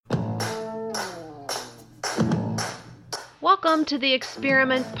Welcome to the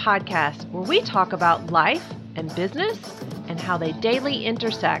Experiment Podcast, where we talk about life and business and how they daily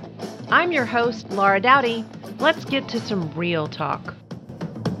intersect. I'm your host, Laura Dowdy. Let's get to some real talk.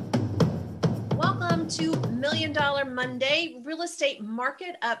 Welcome to Million Dollar Monday Real Estate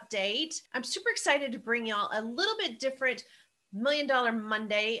Market Update. I'm super excited to bring y'all a little bit different Million Dollar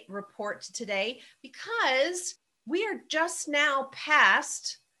Monday report today because we are just now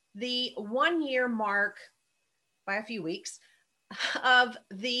past the 1 year mark by a few weeks of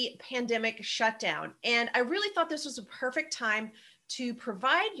the pandemic shutdown. And I really thought this was a perfect time to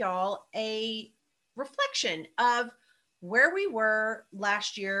provide y'all a reflection of where we were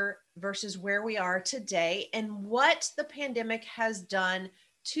last year versus where we are today and what the pandemic has done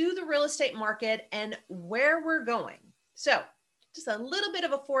to the real estate market and where we're going. So just a little bit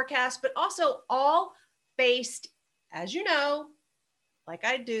of a forecast, but also all based, as you know, like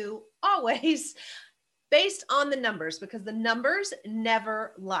I do always, based on the numbers, because the numbers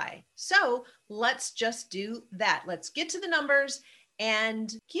never lie. So let's just do that. Let's get to the numbers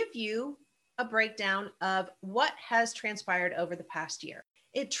and give you a breakdown of what has transpired over the past year.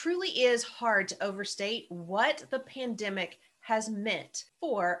 It truly is hard to overstate what the pandemic has meant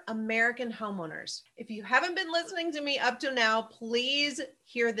for American homeowners. If you haven't been listening to me up to now, please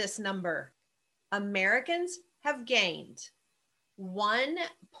hear this number. Americans have gained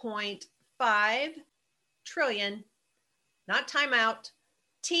 1.5 trillion, not timeout,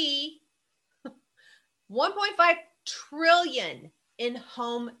 1.5 trillion in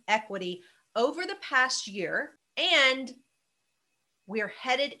home equity over the past year. And we're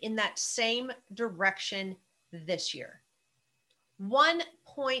headed in that same direction this year.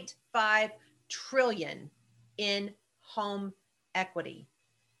 1.5 trillion in home equity.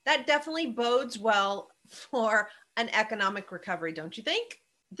 That definitely bodes well for an economic recovery, don't you think?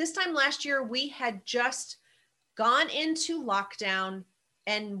 This time last year, we had just gone into lockdown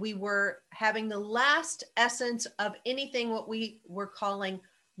and we were having the last essence of anything what we were calling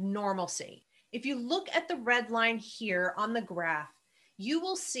normalcy. If you look at the red line here on the graph, you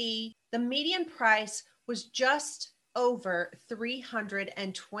will see the median price was just over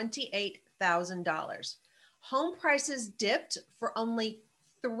 $328,000. Home prices dipped for only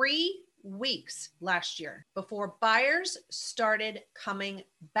 3 weeks last year before buyers started coming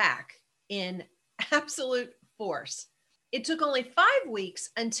back in absolute force. It took only 5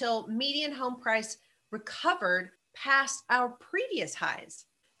 weeks until median home price recovered past our previous highs.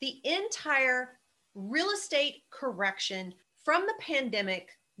 The entire real estate correction from the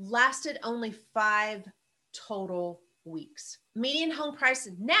pandemic lasted only 5 total weeks. Median home price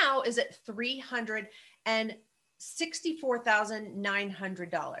now is at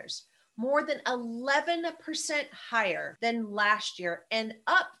 $364,900. More than 11% higher than last year and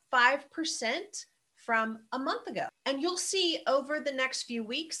up 5% from a month ago. And you'll see over the next few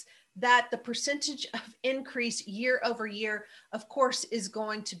weeks that the percentage of increase year over year, of course, is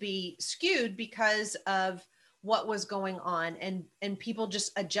going to be skewed because of what was going on and people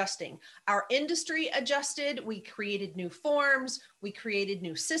just adjusting. Our industry adjusted. We created new forms. We created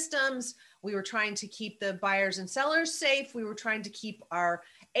new systems. We were trying to keep the buyers and sellers safe. We were trying to keep our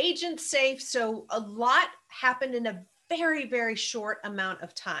agents safe. So a lot happened in a very, very short amount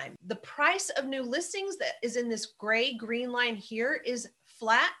of time. The price of new listings that is in this gray green line here is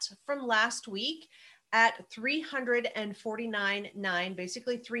flat from last week at $349,900,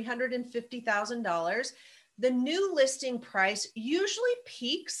 basically $350,000. The new listing price usually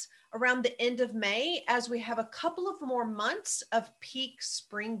peaks around the end of May as we have a couple of more months of peak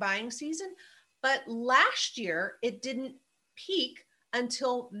spring buying season. But last year, it didn't peak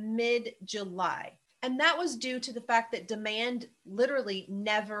until mid-July. And that was due to the fact that demand literally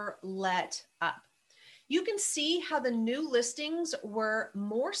never let up. You can see how the new listings were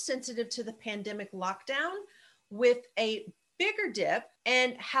more sensitive to the pandemic lockdown with a bigger dip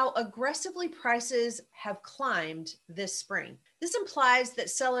and how aggressively prices have climbed this spring. This implies that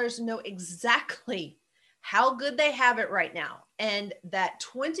sellers know exactly how good they have it right now and that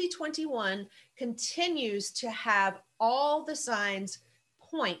 2021 continues to have all the signs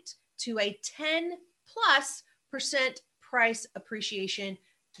point to a 10+% price appreciation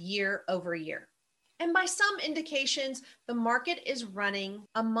year over year. And by some indications, the market is running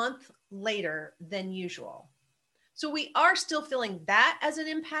a month later than usual. So we are still feeling that as an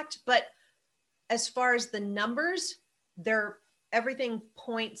impact, but as far as the numbers, everything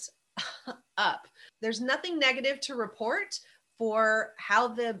points up. There's nothing negative to report for how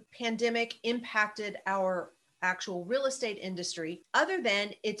the pandemic impacted our actual real estate industry, other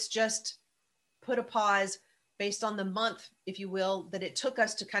than it's just put a pause based on the month, if you will, that it took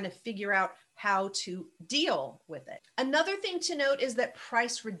us to kind of figure out how to deal with it. Another thing to note is that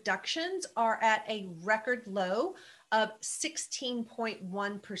price reductions are at a record low of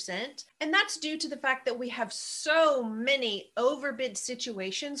 16.1%. And that's due to the fact that we have so many overbid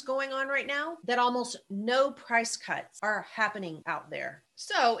situations going on right now that almost no price cuts are happening out there.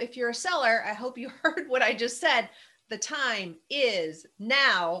 So if you're a seller, I hope you heard what I just said. The time is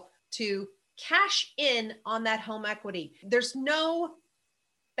now to cash in on that home equity. There's no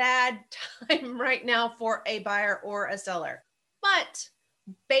bad time right now for a buyer or a seller. But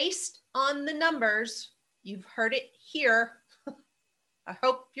based on the numbers, you've heard it here. I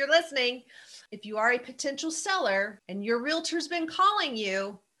hope you're listening. If you are a potential seller and your realtor's been calling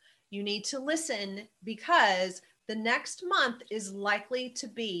you, you need to listen, because the next month is likely to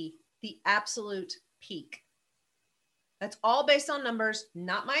be the absolute peak. That's all based on numbers,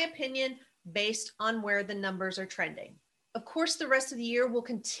 not my opinion, based on where the numbers are trending. Of course, the rest of the year will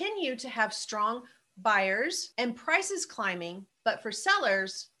continue to have strong buyers and prices climbing, but for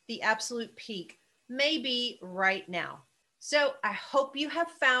sellers, the absolute peak may be right now. So I hope you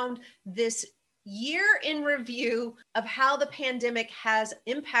have found this year in review of how the pandemic has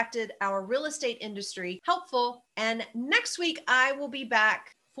impacted our real estate industry helpful. And next week, I will be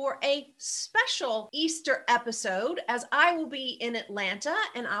back for a special Easter episode, as I will be in Atlanta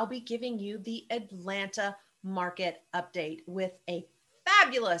and I'll be giving you the Atlanta market update with a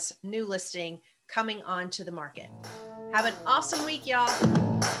fabulous new listing coming onto the market. Have an awesome week, y'all.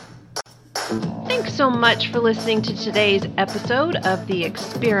 Thanks so much for listening to today's episode of the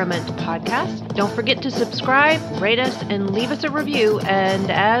Experiment Podcast. Don't forget to subscribe, rate us, and leave us a review.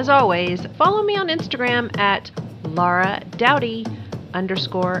 And as always, follow me on Instagram at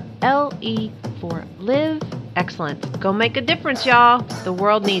LauraDowdy_LE for Live Excellence. Go make a difference, y'all. The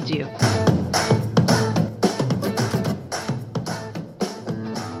world needs you.